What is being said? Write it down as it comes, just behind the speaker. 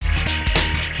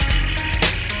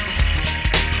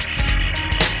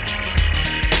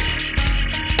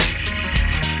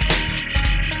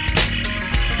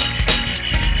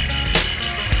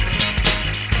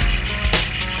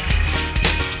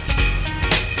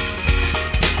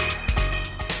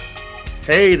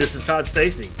Hey, this is Todd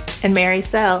Stacy. And Mary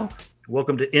Sell.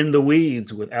 Welcome to In the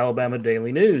Weeds with Alabama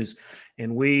Daily News.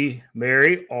 And we,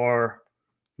 Mary, are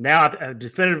now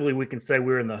definitively we can say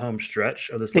we're in the home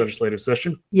stretch of this legislative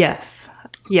session. Yes.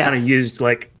 Kind of used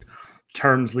like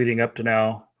terms leading up to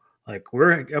now. Like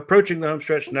we're approaching the home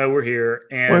stretch. No, we're here.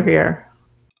 And we're here.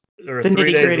 There are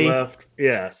 3 days left.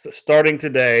 Yeah. So starting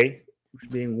today, which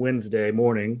being Wednesday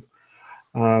morning,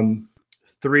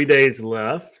 3 days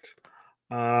left.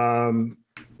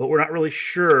 But we're not really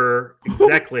sure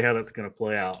exactly how that's going to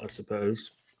play out, I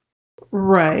suppose.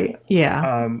 Right.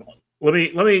 Yeah. Let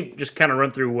me just kind of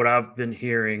run through what I've been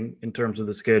hearing in terms of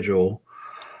the schedule.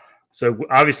 So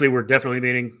obviously we're definitely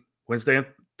meeting Wednesday and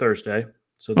Thursday.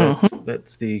 So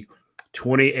that's the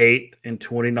 28th and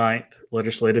 29th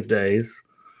legislative days.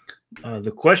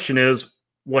 The question is,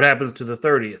 what happens to the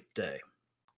 30th day?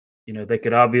 You know, they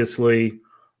could obviously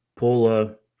pull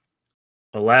a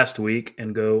last week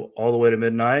and go all the way to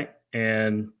midnight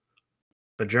and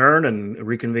adjourn and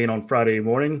reconvene on Friday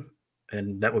morning,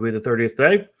 and that would be the 30th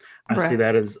day. I see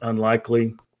that as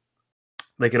unlikely.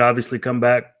 They could obviously come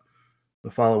back the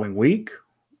following week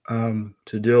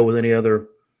to deal with any other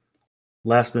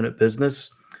last minute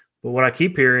business. But what I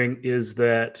keep hearing is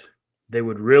that they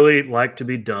would really like to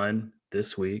be done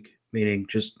this week, meaning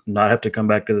just not have to come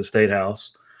back to the State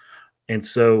House. And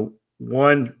so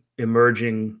one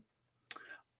emerging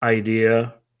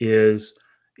idea is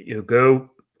go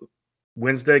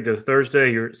Wednesday, go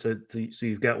Thursday. So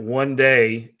you've got one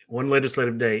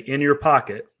legislative day in your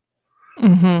pocket.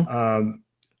 That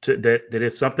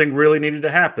if something really needed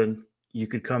to happen, you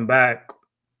could come back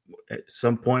at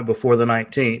some point before the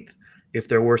 19th if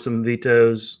there were some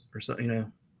vetoes or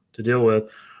something, to deal with.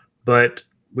 But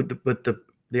the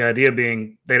idea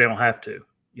being they don't have to.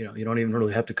 You don't even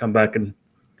really have to come back and.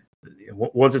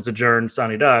 Once it's adjourned,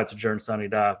 sine die, it's adjourned, sine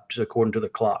die, just according to the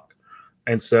clock.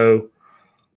 And so,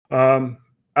 I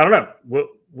don't know.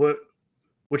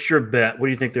 What's your bet? What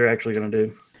do you think they're actually going to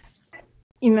do?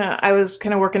 I was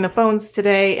kind of working the phones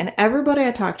today, and everybody I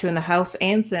talked to in the House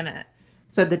and Senate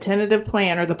said the tentative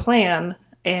plan, or the plan,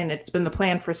 and it's been the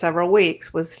plan for several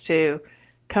weeks, was to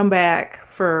come back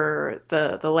for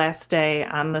the last day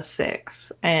on the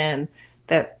 6th. And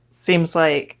that seems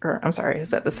like, or I'm sorry,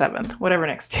 is that the 7th? Whatever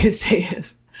next Tuesday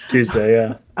is. Tuesday,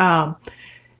 yeah.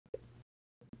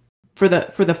 For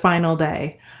the final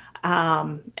day.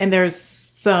 And there's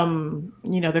some,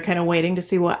 they're kind of waiting to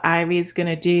see what Ivy's going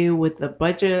to do with the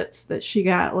budgets that she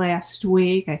got last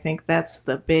week. I think that's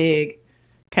the big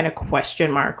kind of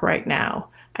question mark right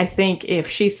now. I think if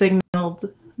she signaled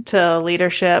to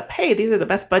leadership, hey, these are the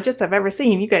best budgets I've ever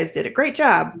seen, you guys did a great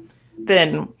job,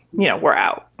 then we're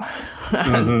out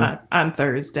on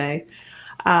Thursday.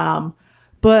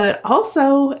 But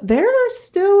also there's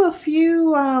still a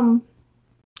few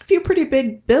pretty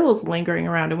big bills lingering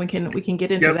around, and we can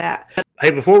get into that.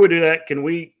 Hey, before we do that, can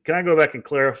I go back and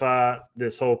clarify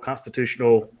this whole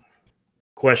constitutional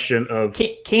question of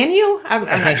can you? I'm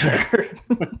not sure.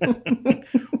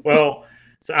 Well,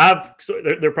 so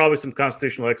there are probably some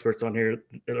constitutional experts on here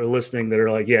that are listening that are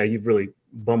like, yeah, you've really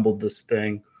bumbled this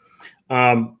thing.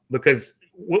 Because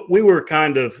we were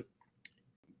kind of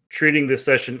treating this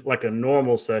session like a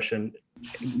normal session,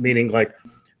 meaning like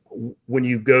when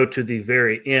you go to the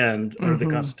very end of the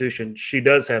Constitution, she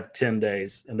does have 10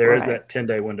 days, and there is that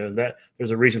 10-day window. And that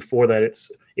there's a reason for that.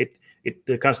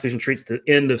 The Constitution treats the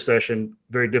end of session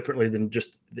very differently than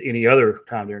just any other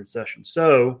time during session.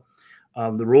 So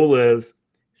the rule is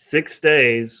 6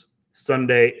 days,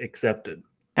 Sunday accepted.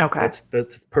 Okay, that's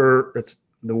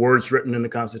the words written in the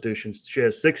Constitution. She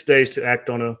has 6 days to act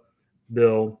on a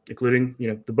bill, including,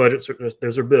 the budgets.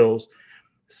 Those are bills.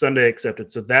 Sunday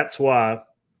accepted. So that's why.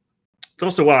 It's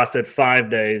also why I said 5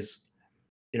 days,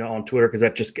 on Twitter, because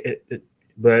that just.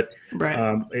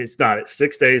 It's not. It's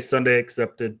 6 days. Sunday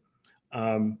accepted.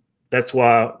 That's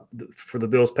why for the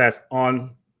bills passed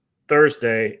on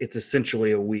Thursday, it's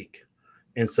essentially a week,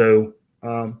 and so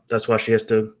that's why she has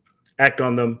to act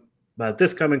on them by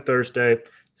this coming Thursday.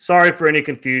 Sorry for any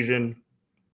confusion.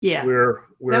 Yeah, that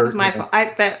was my fault. I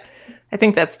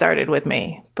think that started with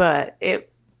me, but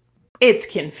it's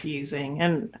confusing,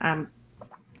 and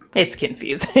it's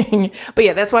confusing. But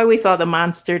yeah, that's why we saw the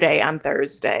monster day on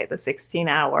Thursday, the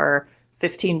 16-hour,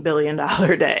 $15 billion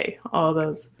day. All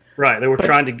those. Right, they were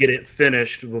trying to get it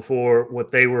finished before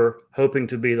what they were hoping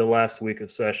to be the last week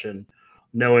of session,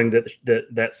 knowing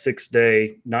that 6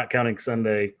 day, not counting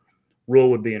Sunday,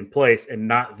 rule would be in place, and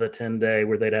not the 10-day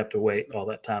where they'd have to wait all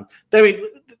that time.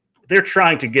 They're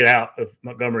trying to get out of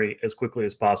Montgomery as quickly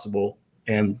as possible,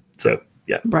 and so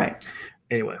yeah. Right.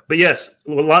 Anyway, but yes,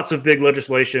 lots of big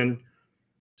legislation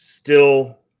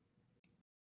still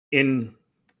in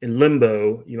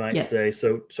limbo, you might say.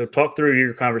 So talk through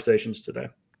your conversations today.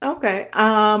 Okay.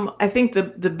 I think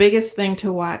the biggest thing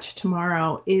to watch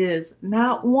tomorrow is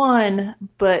not one,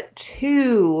 but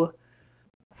two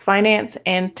finance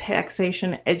and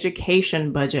taxation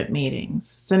education budget meetings.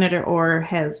 Senator Orr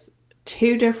has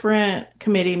two different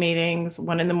committee meetings,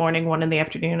 one in the morning, one in the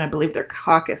afternoon. I believe they're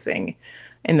caucusing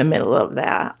in the middle of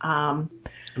that.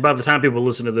 By the time people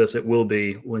listen to this, it will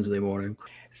be Wednesday morning.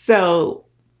 So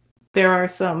there are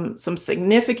some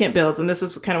significant bills, and this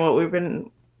is kind of what we've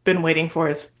been waiting for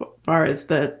as far as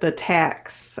the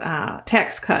tax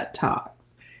cut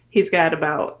talks. He's got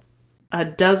about a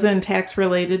dozen tax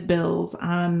related bills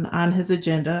on his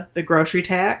agenda. The grocery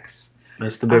tax.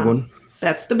 That's the big one.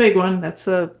 That's the big one. That's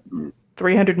a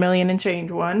 $300 million and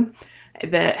change one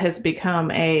that has become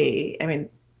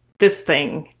this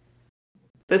thing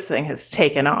has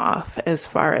taken off as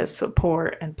far as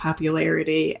support and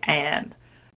popularity. And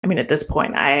at this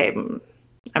point, I'm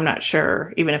not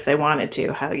sure, even if they wanted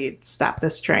to, how you'd stop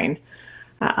this train.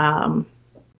 And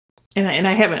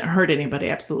I haven't heard anybody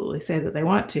absolutely say that they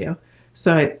want to.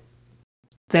 So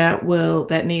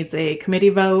that needs a committee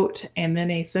vote and then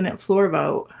a Senate floor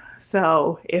vote.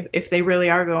 So if they really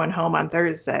are going home on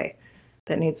Thursday,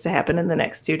 that needs to happen in the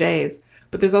next 2 days.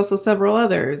 But there's also several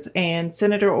others, and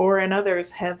Senator Orr and others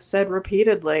have said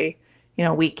repeatedly,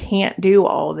 we can't do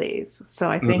all these. So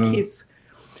I think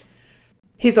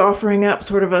he's offering up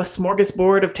sort of a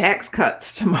smorgasbord of tax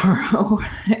cuts tomorrow,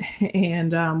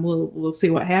 and we'll see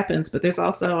what happens. But there's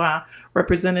also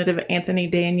Representative Anthony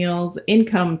Daniels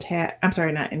income tax. I'm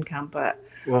sorry, not income, but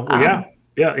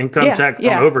income tax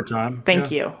on overtime.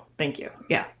 Thank you.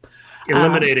 Yeah,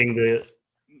 eliminating the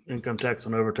income tax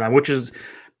on overtime, which is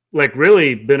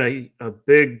really been a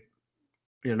big.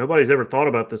 Nobody's ever thought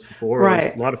about this before.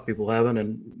 Right. A lot of people haven't,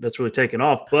 and that's really taken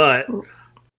off. But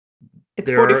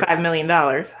it's $45 million.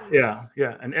 Yeah.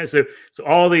 And so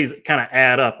all these kind of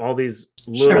add up, all these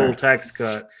little tax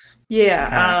cuts.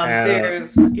 Yeah.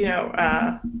 There's,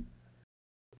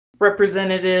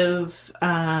 Representative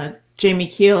Jamie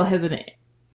Keel has an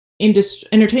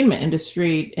entertainment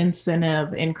industry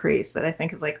incentive increase that I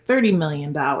think is like $30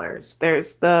 million.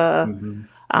 There's the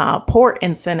port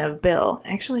incentive bill.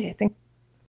 Actually, I think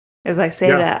as I say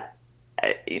that,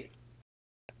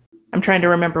 I'm trying to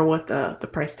remember what the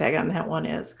price tag on that one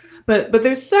is, but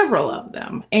there's several of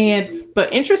them.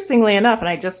 But interestingly enough, and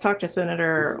I just talked to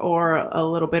Senator Orr a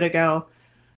little bit ago,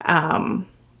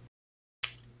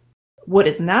 what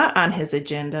is not on his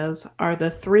agendas are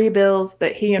the three bills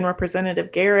that he and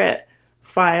Representative Garrett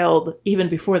filed even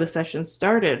before the session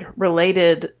started,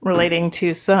 relating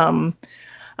to some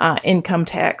income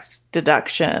tax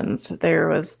deductions. There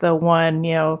was the one,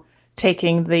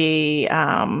 taking the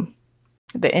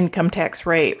income tax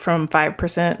rate from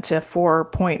 5% to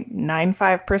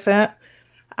 4.95%.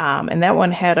 And that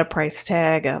one had a price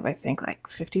tag of, I think, like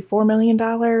 $54 million.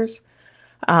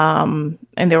 And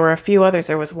there were a few others.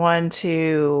 There was one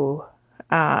to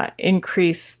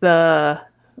increase the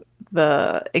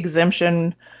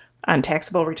exemption on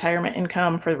taxable retirement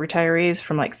income for retirees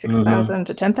from like $6,000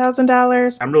 to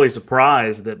 $10,000. I'm really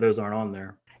surprised that those aren't on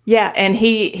there. Yeah, and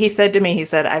he said to me,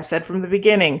 I've said from the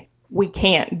beginning, we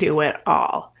can't do it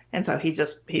all. And so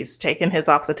he's taken his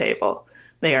off the table.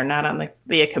 They are not on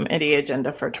the committee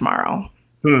agenda for tomorrow.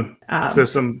 So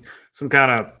some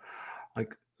kind of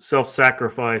like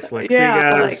self-sacrifice, see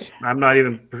guys, I'm not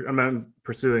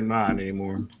pursuing mine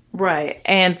anymore. Right.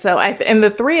 And so and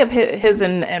the three of his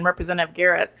and Representative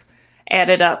Garrett's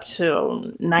added up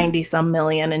to 90 some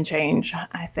million and change,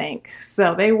 I think.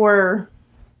 So they were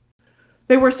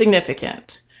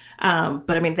significant.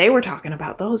 But they were talking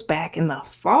about those back in the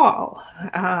fall.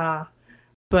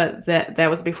 But that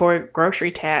was before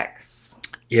grocery tax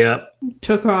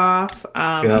took off.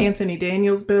 Anthony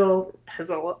Daniels' bill has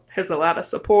a lot of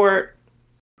support.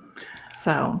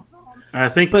 So I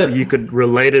think you could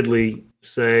relatedly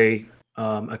say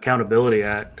Accountability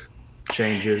Act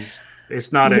changes.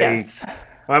 It's not I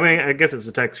guess it's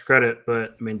a tax credit,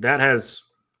 but that has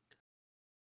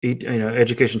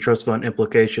education trust fund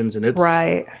implications, and it's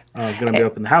going to be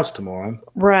up in the House tomorrow.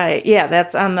 Right. Yeah,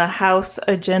 that's on the House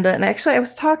agenda. And actually, I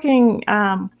was talking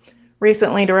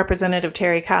recently to Representative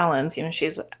Terry Collins.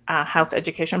 She's House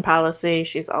Education Policy.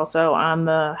 She's also on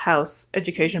the House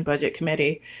Education Budget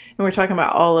Committee. And we're talking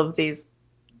about all of these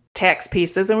tax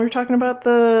pieces, and we're talking about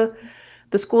the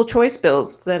school choice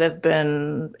bills that have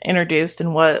been introduced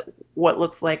and what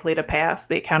looks likely to pass,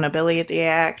 the Accountability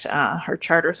Act, her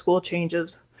charter school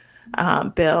changes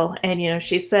bill. And,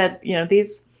 she said,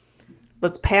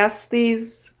 let's pass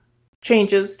these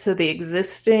changes to the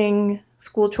existing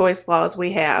school choice laws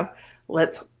we have.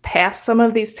 let's pass some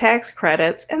of these tax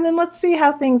credits, and then let's see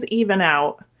how things even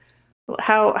out,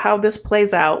 how this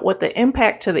plays out, what the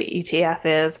impact to the ETF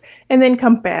is, and then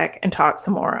come back and talk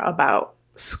some more about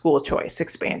school choice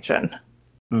expansion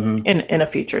in a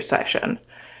future session.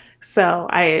 So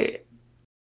I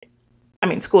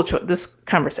mean, school choice, this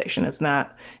conversation is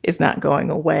not going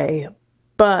away,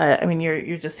 but I mean,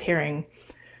 you're just hearing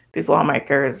these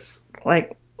lawmakers,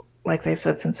 like they've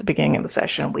said since the beginning of the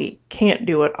session, we can't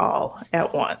do it all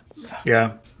at once.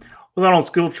 Yeah. Well, not on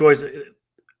school choice,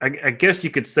 I guess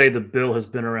you could say the bill has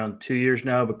been around 2 years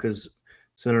now because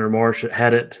Senator Marsh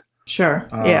had it. Sure.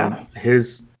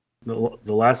 The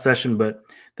last session, but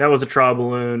that was a trial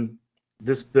balloon.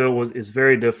 This bill is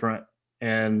very different,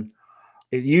 and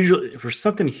it usually, for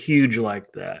something huge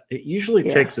like that, it usually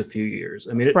takes a few years.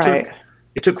 I mean,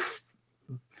 it took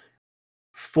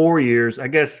 4 years, I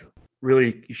guess.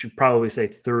 Really, you should probably say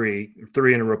three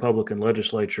in a Republican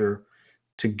legislature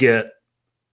to get,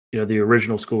 the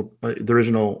original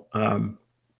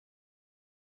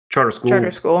charter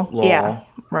school law. Yeah,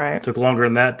 right. It took longer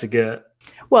than that to get.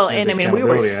 Well, and I mean, we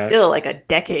were still like a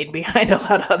decade behind a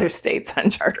lot of other states on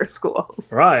charter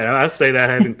schools. Right. I say that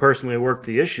having personally worked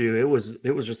the issue, it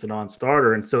was just a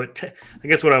non-starter. And so I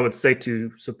guess what I would say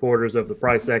to supporters of the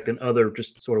Price Act and other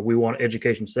just sort of we want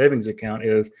education savings account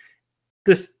is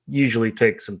this usually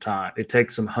takes some time. It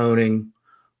takes some honing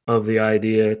of the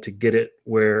idea to get it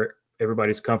where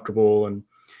everybody's comfortable. And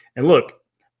look,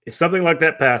 if something like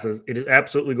that passes, it is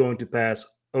absolutely going to pass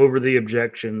over the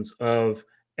objections of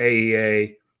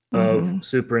AEA, of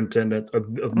superintendents,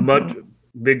 of much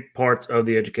big parts of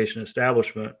the education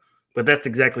establishment. But that's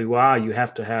exactly why you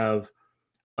have to have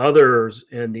others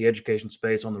in the education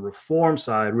space on the reform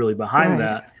side really behind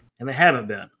that, and they haven't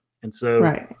been. And so,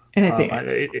 and I think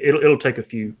it'll take a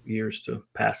few years to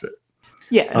pass it.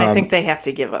 Yeah, and I think they have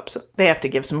to give up. They have to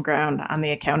give some ground on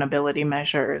the accountability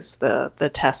measures,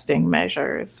 the testing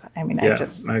measures. I mean, I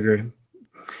agree.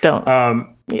 Don't.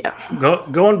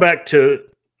 Going back to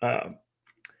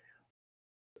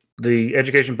the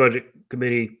Education Budget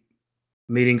Committee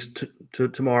meetings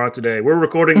today. We're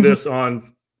recording this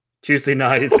on Tuesday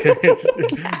night. You're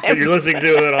listening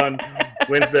to it on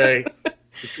Wednesday.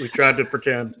 We tried to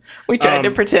pretend. We tried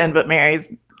to pretend, but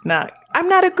Mary's not. I'm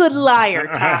not a good liar,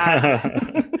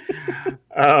 Todd.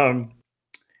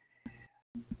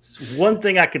 One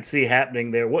thing I could see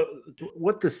happening there,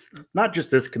 what this, not just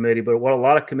this committee, but what a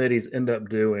lot of committees end up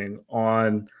doing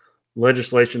on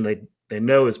legislation they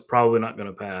know is probably not going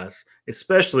to pass,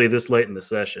 especially this late in the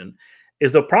session,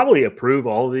 is they'll probably approve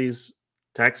all of these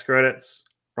tax credits,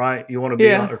 right? You want to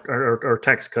be on, or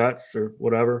tax cuts or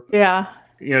whatever. Yeah.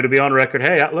 To be on record,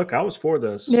 hey, look, I was for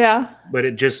this. Yeah. But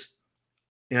it just,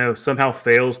 somehow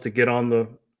fails to get on the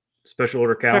special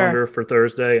order calendar for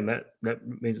Thursday, and that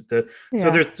means it's dead.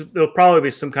 Yeah. So there'll probably be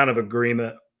some kind of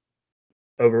agreement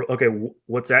over, okay,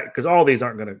 what's that? Because all these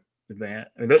aren't going to advance.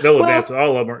 I mean, they'll advance, but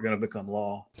all of them aren't going to become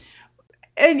law.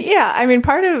 And I mean,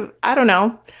 I don't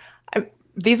know.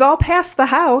 These all passed the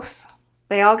House.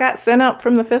 They all got sent up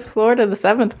from the 5th floor to the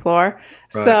 7th floor.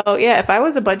 Right. So, if I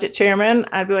was a budget chairman,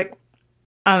 I'd be like,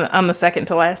 on the second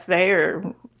to last day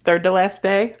or third to last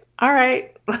day. All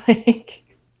right. Like,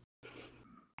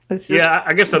 it's just,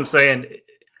 I guess I'm saying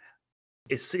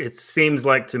it seems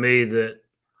like to me that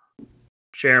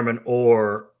Chairman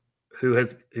Orr, who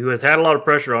has had a lot of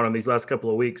pressure on him these last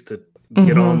couple of weeks to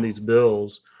get on these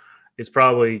bills, is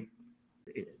probably,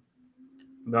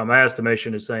 by my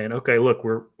estimation, is saying, okay, look,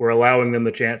 we're allowing them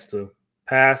the chance to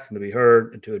pass and to be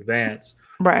heard and to advance.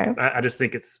 Right. I just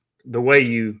think it's the way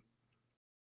you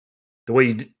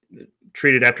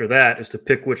treat it after that is to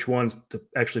pick which ones to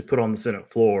actually put on the Senate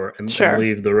floor and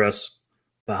leave the rest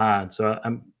behind. So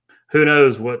who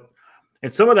knows what,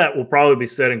 and some of that will probably be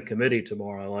said in committee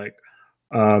tomorrow. Like,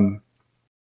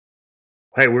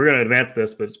 hey, we're going to advance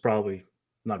this, but it's probably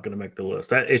not going to make the list.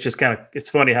 That it's just it's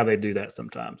funny how they do that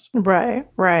sometimes. Right.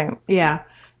 Yeah.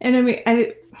 And I mean,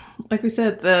 like we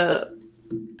said,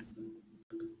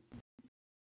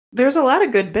 there's a lot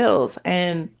of good bills,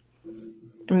 and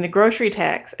I mean, the grocery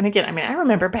tax. And again, I mean, I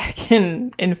remember back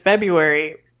in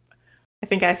February, I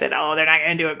think I said, oh, they're not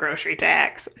going to do a grocery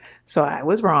tax. So I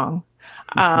was wrong.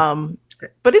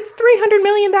 But it's $300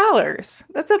 million.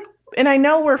 And I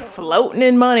know we're floating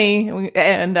in money,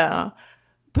 and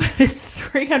but it's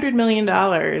 $300 million.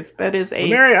 That is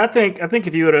Mary, I think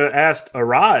if you would have asked a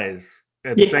rise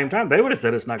at the same time, they would have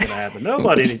said it's not going to happen.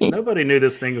 Nobody knew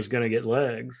this thing was going to get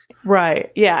legs.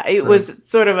 Right. Yeah. It was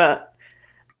sort of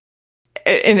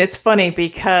and it's funny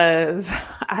because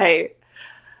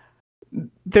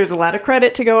there's a lot of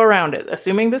credit to go around it.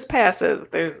 Assuming this passes,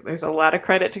 there's a lot of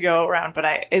credit to go around.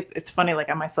 But it's funny, like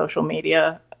on my social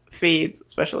media feeds,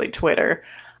 especially Twitter,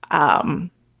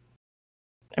 I'm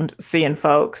seeing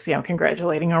folks,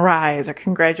 congratulating Arise or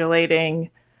congratulating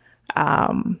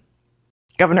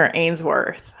Governor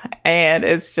Ainsworth, and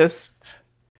it's just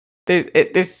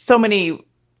there's so many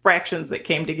fractions that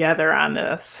came together on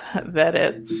this that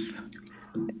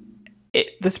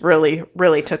this really,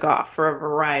 really took off for a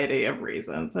variety of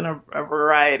reasons and a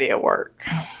variety of work.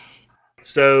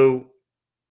 So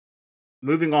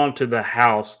moving on to the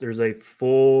House, there's a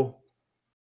full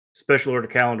special order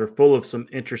calendar full of some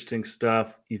interesting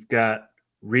stuff. You've got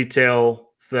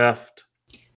retail theft.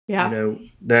 Yeah.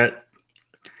 That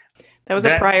was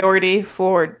a priority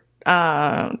for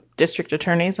district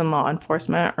attorneys and law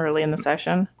enforcement early in the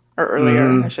session, or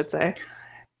earlier, I should say.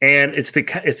 And it's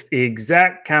the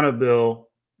exact kind of bill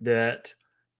that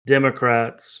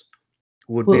Democrats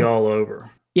would be all over.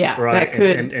 Yeah, right. That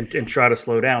could and try to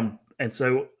slow down. And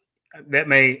so that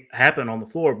may happen on the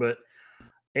floor, but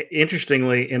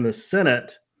interestingly, in the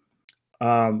Senate,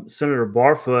 Senator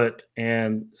Barfoot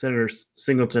and Senators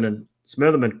Singleton and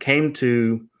Smitherman came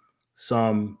to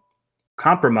some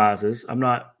compromises. I'm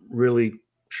not really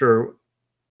sure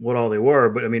what all they were,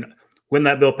 but I mean, when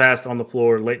that bill passed on the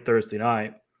floor late Thursday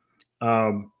night,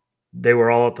 they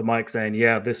were all at the mic saying,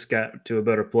 yeah, this got to a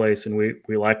better place and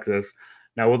we like this.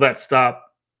 Now, will that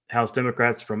stop House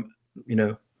Democrats from,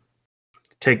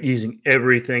 using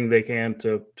everything they can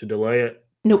to delay it?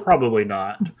 Nope. Probably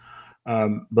not.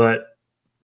 But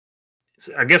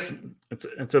I guess,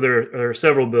 so there are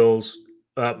several bills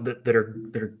that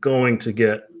are going to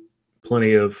get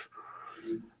plenty of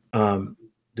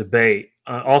debate.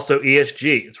 Also,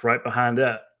 ESG, it's right behind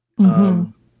that.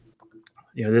 Mm-hmm.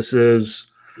 This is,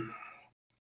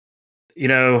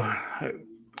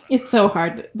 it's so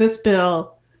hard. This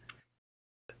bill,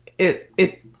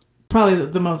 it's probably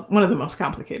one of the most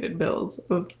complicated bills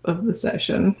of the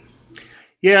session.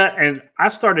 Yeah, and I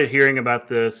started hearing about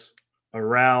this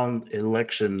around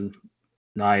election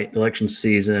night, election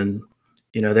season.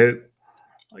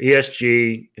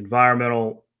 ESG,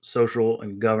 environmental, social,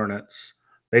 and governance.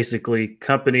 Basically,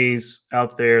 companies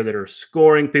out there that are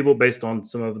scoring people based on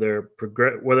some of their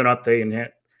whether or not they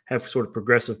have sort of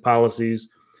progressive policies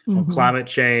on climate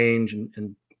change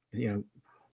and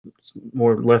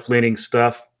more left-leaning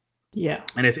stuff. Yeah,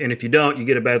 and if you don't, you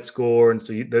get a bad score, and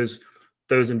so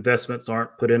those investments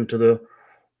aren't put into the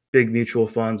big mutual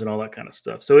funds and all that kind of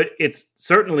stuff. So it's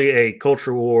certainly a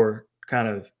culture war kind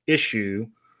of issue,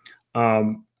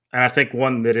 and I think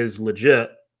one that is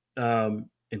legit.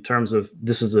 In terms of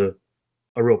this is a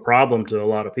real problem to a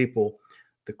lot of people.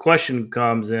 The question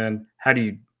comes in, how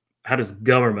does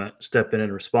government step in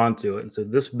and respond to it? And so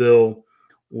this bill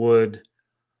would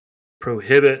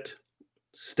prohibit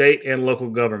state and local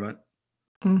government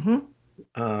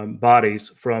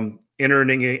bodies from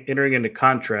entering into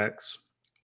contracts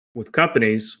with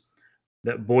companies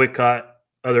that boycott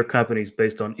other companies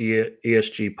based on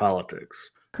ESG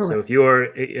politics. Correct. So if you are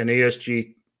an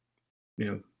ESG,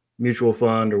 mutual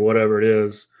fund or whatever it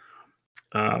is,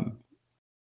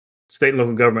 state and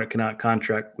local government cannot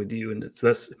contract with you, and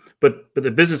but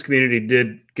the business community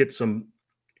did get some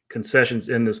concessions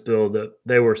in this bill that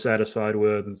they were satisfied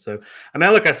with, and so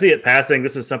I see it passing.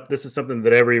 This is something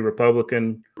that every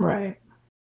Republican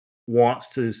wants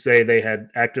to say they had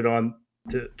acted on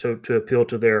to appeal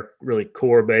to their really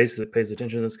core base that pays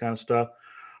attention to this kind of stuff.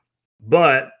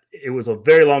 But it was a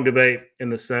very long debate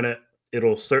in the Senate.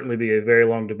 It'll certainly be a very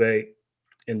long debate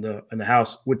in the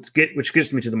House, which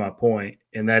gets me to my point,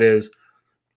 and that is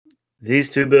these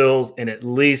two bills and at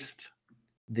least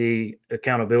the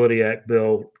Accountability Act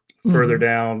bill further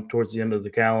down towards the end of the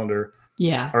calendar,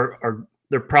 are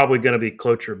they're probably going to be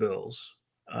cloture bills,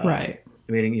 right?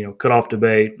 Meaning, cut off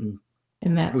debate,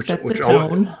 and that sets a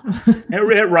tone.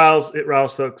 it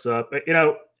riles folks up.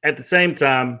 At the same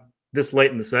time, this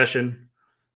late in the session,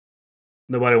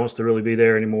 nobody wants to really be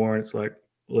there anymore. And it's like,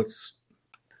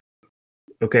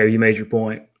 okay, you made your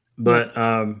point. But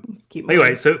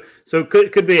anyway, so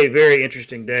could be a very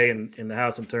interesting day in the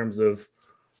House in terms of,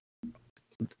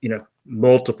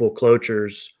 multiple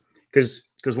clotures. Because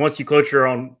once you cloture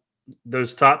on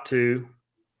those top two,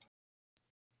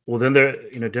 well, then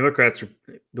Democrats are,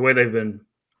 the way they've been,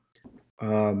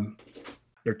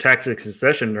 their tactics in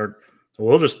session are,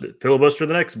 we'll just filibuster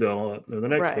the next bill up or the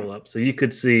next bill up. So you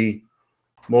could see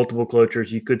multiple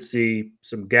clotures. You could see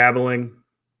some gaveling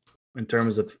in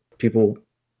terms of people,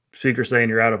 speaker saying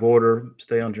you're out of order,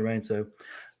 stay on germane. So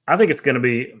I think it's going to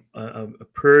be a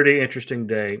pretty interesting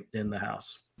day in the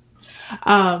House.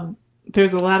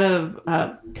 there's a lot of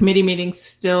committee meetings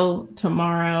still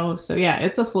tomorrow. So yeah,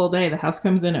 it's a full day. The House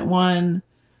comes in at 1,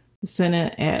 the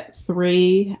Senate at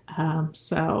 3.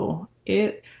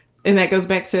 And that goes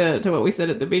back to what we said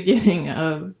at the beginning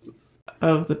of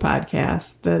the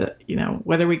podcast, that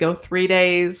whether we go 3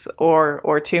 days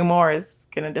or 2 more is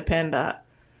going to depend on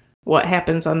what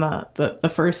happens on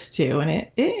the first 2, and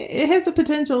it has a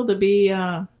potential to be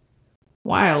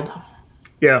wild.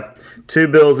 Yeah, 2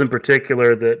 bills in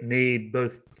particular that need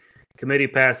both committee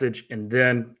passage and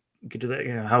then get to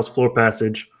the House floor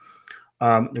passage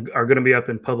are going to be up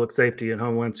in public safety and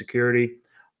homeland security.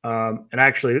 And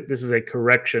actually, this is a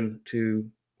correction to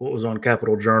what was on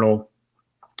Capitol Journal,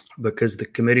 because the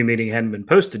committee meeting hadn't been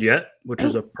posted yet, which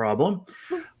is a problem.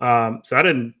 So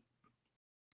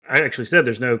I actually said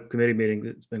there's no committee meeting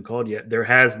that's been called yet. There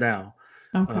has now.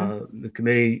 Okay. The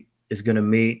committee is going to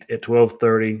meet at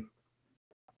 12:30.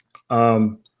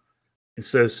 And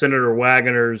so Senator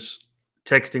Wagner's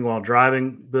texting while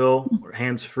driving bill, or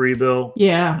hands-free bill,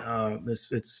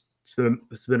 it's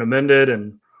been amended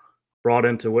and brought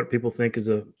into what people think is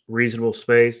a reasonable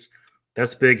space.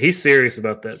 That's big. He's serious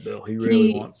about that bill. He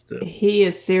really wants to. He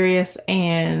is serious,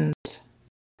 and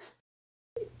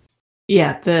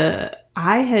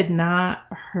I had not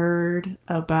heard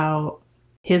about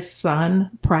his son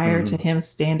prior to him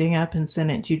standing up in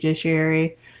Senate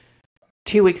Judiciary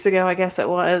 2 weeks ago, I guess it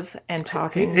was, and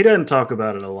talking. He doesn't talk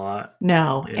about it a lot.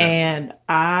 No, and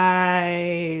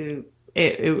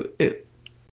it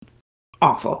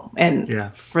awful.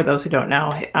 And for those who don't know,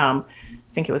 I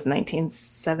think it was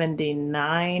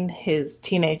 1979. His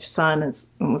teenage son he's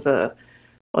a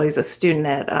student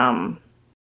at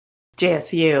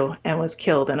JSU and was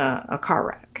killed in a car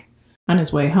wreck on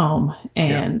his way home.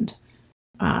 And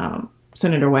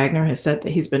Senator Wagner has said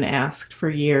that he's been asked for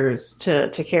years to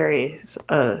carry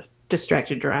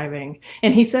distracted driving.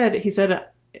 And he said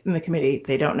in the committee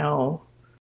they don't know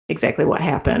exactly what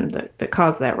happened that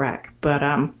caused that wreck. But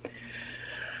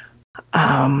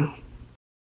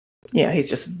he's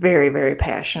just very, very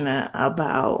passionate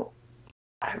about.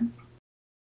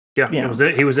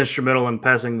 He was instrumental in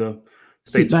passing the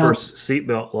state's first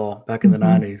seatbelt law back in the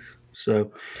 90s.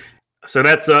 So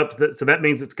that's up. So that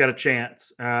means it's got a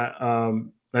chance.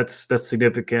 That's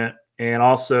significant. And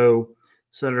also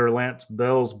Senator Lance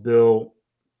Bell's bill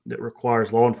that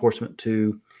requires law enforcement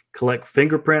to collect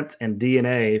fingerprints and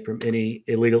DNA from any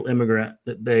illegal immigrant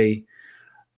that they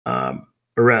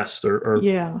arrest or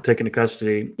take into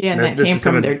custody. Yeah, and that came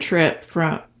from their trip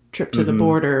to the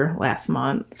border last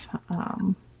month.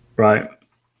 Right.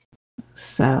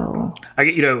 So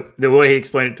the way he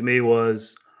explained it to me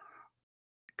was,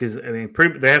 because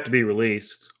they have to be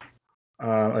released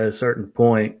at a certain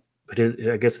point. But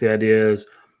I guess the idea is,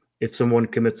 if someone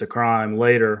commits a crime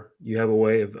later, you have a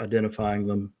way of identifying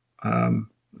them,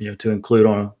 to include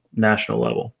on a national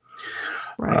level.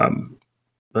 Right.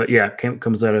 But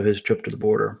comes out of his trip to the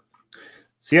border.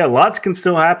 So lots can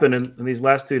still happen in these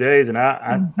last 2 days, and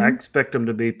I expect them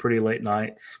to be pretty late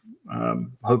nights.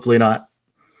 Hopefully not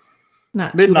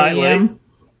midnight late.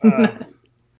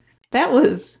 That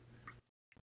was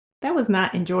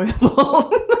not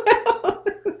enjoyable.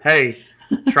 Hey,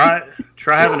 try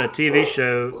having a TV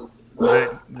show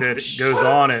that goes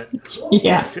on at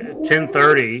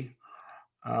 10:30,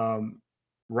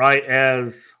 right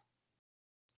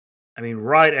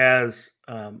as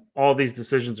all these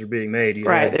decisions are being made.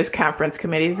 There's conference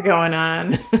committees going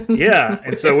on.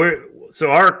 And so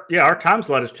our time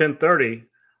slot is 10:30,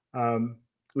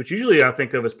 which usually I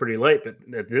think of as pretty late, but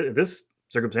this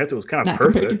circumstance it was kind of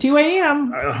perfect. To 2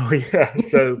 a.m. Oh yeah.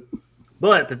 So,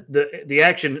 but the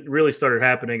action really started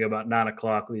happening about 9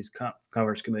 o'clock with these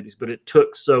conference committees, but it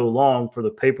took so long for the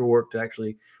paperwork to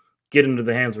actually get into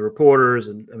the hands of reporters.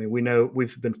 And we know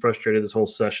we've been frustrated this whole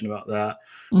session about that.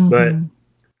 But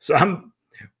so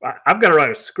I've got to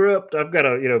write a script. I've got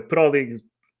to put all these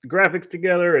graphics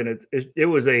together, and it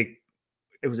was a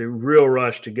real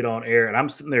rush to get on air. And I'm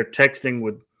sitting there texting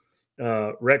with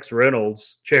Chairman Rex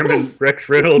Reynolds,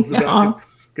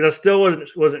 because I still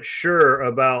wasn't sure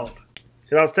about.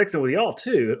 Because I was texting with y'all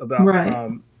too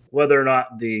about whether or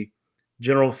not the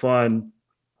general fund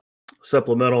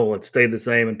supplemental had stayed the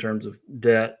same in terms of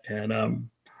debt and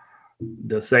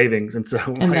the savings, and so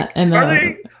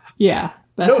the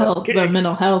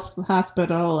mental health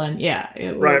hospital, and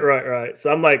it was right. So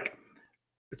I'm like,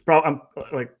 I'm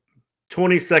like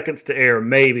 20 seconds to air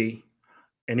maybe,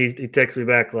 and he texts me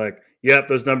back like, "Yep,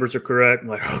 those numbers are correct." I'm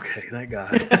like, "Okay, thank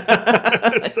God."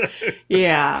 That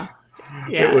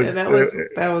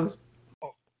was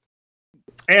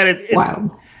and it's wow.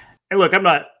 And look, I'm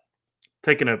not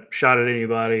taking a shot at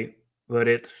anybody, but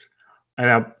it's they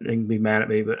can be mad at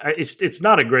me, but it's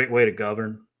not a great way to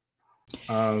govern.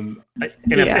 And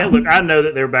look, I know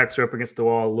that their backs are up against the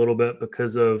wall a little bit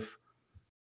because of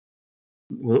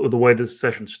the way this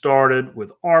session started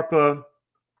with ARPA.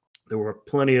 There were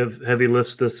plenty of heavy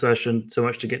lifts this session, so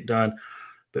much to get done.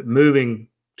 But moving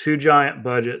 2 giant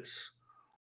budgets,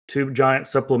 2 giant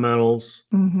supplementals,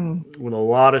 with a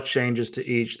lot of changes to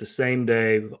each the same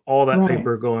day, with all that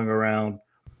paper going around,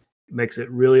 makes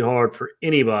it really hard for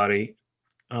anybody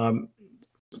to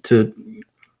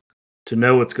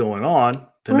know what's going on,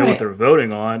 to know what they're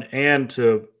voting on, and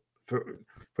for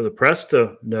the press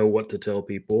to know what to tell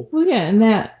people. Well, yeah, and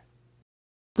that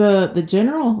the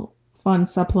general fund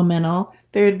supplemental,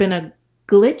 there had been a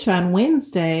glitch on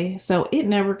Wednesday, so it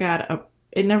never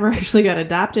actually got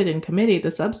adopted in committee,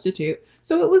 the substitute.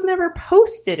 So it was never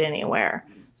posted anywhere.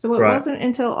 So it wasn't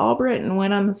until Albritton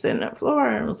went on the Senate floor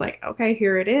and was like, okay,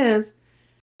 here it is,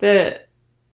 that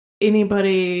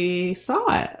anybody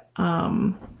saw it.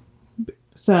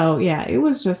 So yeah, it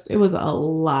was a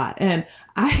lot. And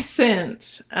I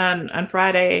sent on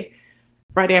Friday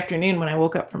afternoon when I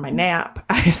woke up from my nap,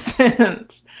 I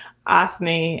sent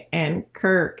Othni and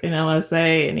Kirk and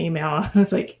LSA an email. I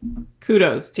was like,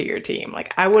 kudos to your team.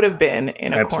 Like, I would have been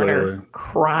in a corner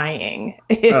crying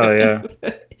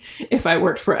if I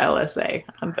worked for LSA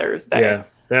on Thursday. Yeah,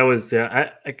 that was,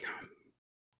 I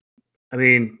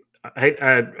mean,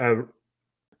 I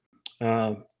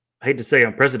hate to say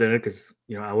unprecedented because,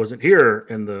 I wasn't here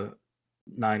in the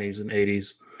 90s and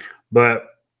 80s,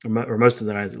 or most of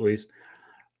the 90s at least.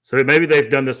 So maybe they've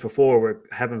done this before where it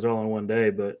happens all in one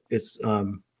day, but it's,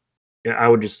 I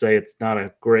would just say it's not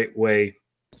a great way.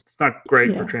 It's not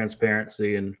great for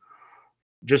transparency and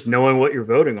just knowing what you're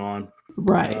voting on.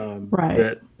 Right.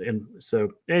 And so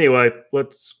anyway,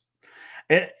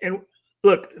 and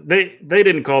look, they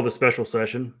didn't call the special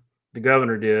session. The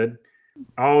governor did.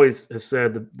 I always have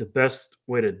said the best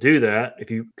way to do that,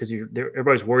 because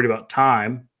everybody's worried about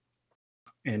time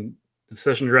and the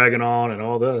session dragging on and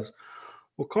all this.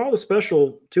 We'll call the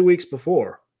special 2 weeks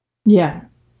before. Yeah.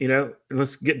 And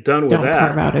let's get done with that. Don't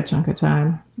carve out a chunk of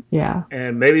time. Yeah.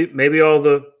 And maybe all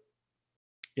the,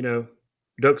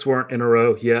 ducks weren't in a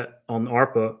row yet on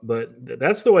ARPA, but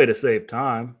that's the way to save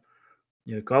time.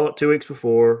 Call it 2 weeks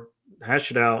before, hash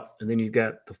it out, and then you've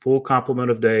got the full complement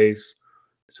of days.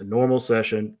 It's a normal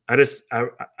session.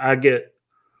 I get,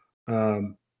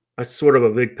 that's sort of a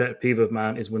big pet peeve of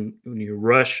mine is when you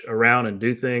rush around and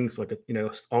do things like,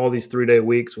 all these 3-day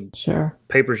weeks when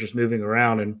paper's just moving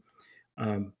around,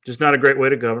 and just not a great way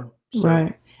to govern. So,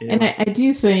 right. And I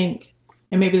do think,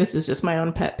 and maybe this is just my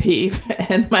own pet peeve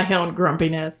and my own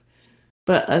grumpiness,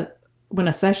 but when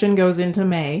a session goes into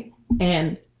May,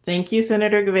 and thank you,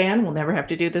 Senator Gavan, we'll never have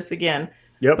to do this again.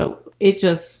 Yep. But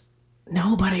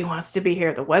nobody wants to be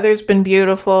here. The weather's been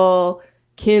beautiful.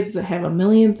 Kids have a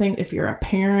million things. If you're a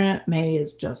parent, May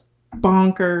is just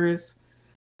bonkers.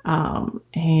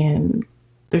 And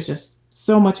there's just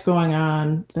so much going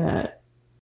on that,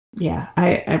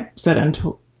 I said on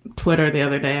Twitter the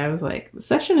other day, I was like, the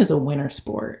session is a winter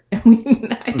sport.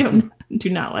 I do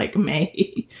not like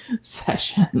May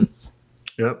sessions.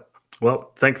 Yep.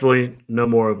 Well, thankfully, no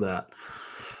more of that.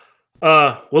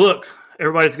 Well, look,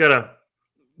 everybody's got to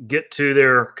get to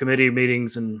their committee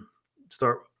meetings and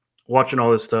start watching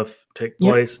all this stuff take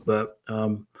place. But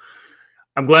I'm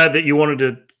glad that you wanted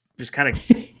to just kind of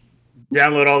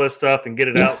download all this stuff and get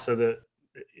it out so that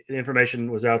the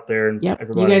information was out there. And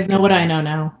everybody, you guys know what I know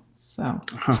now. So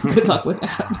good luck with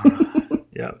that.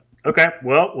 Yeah. Okay.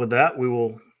 Well, with that, we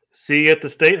will see you at the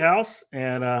State House,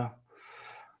 and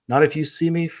not if you see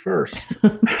me first.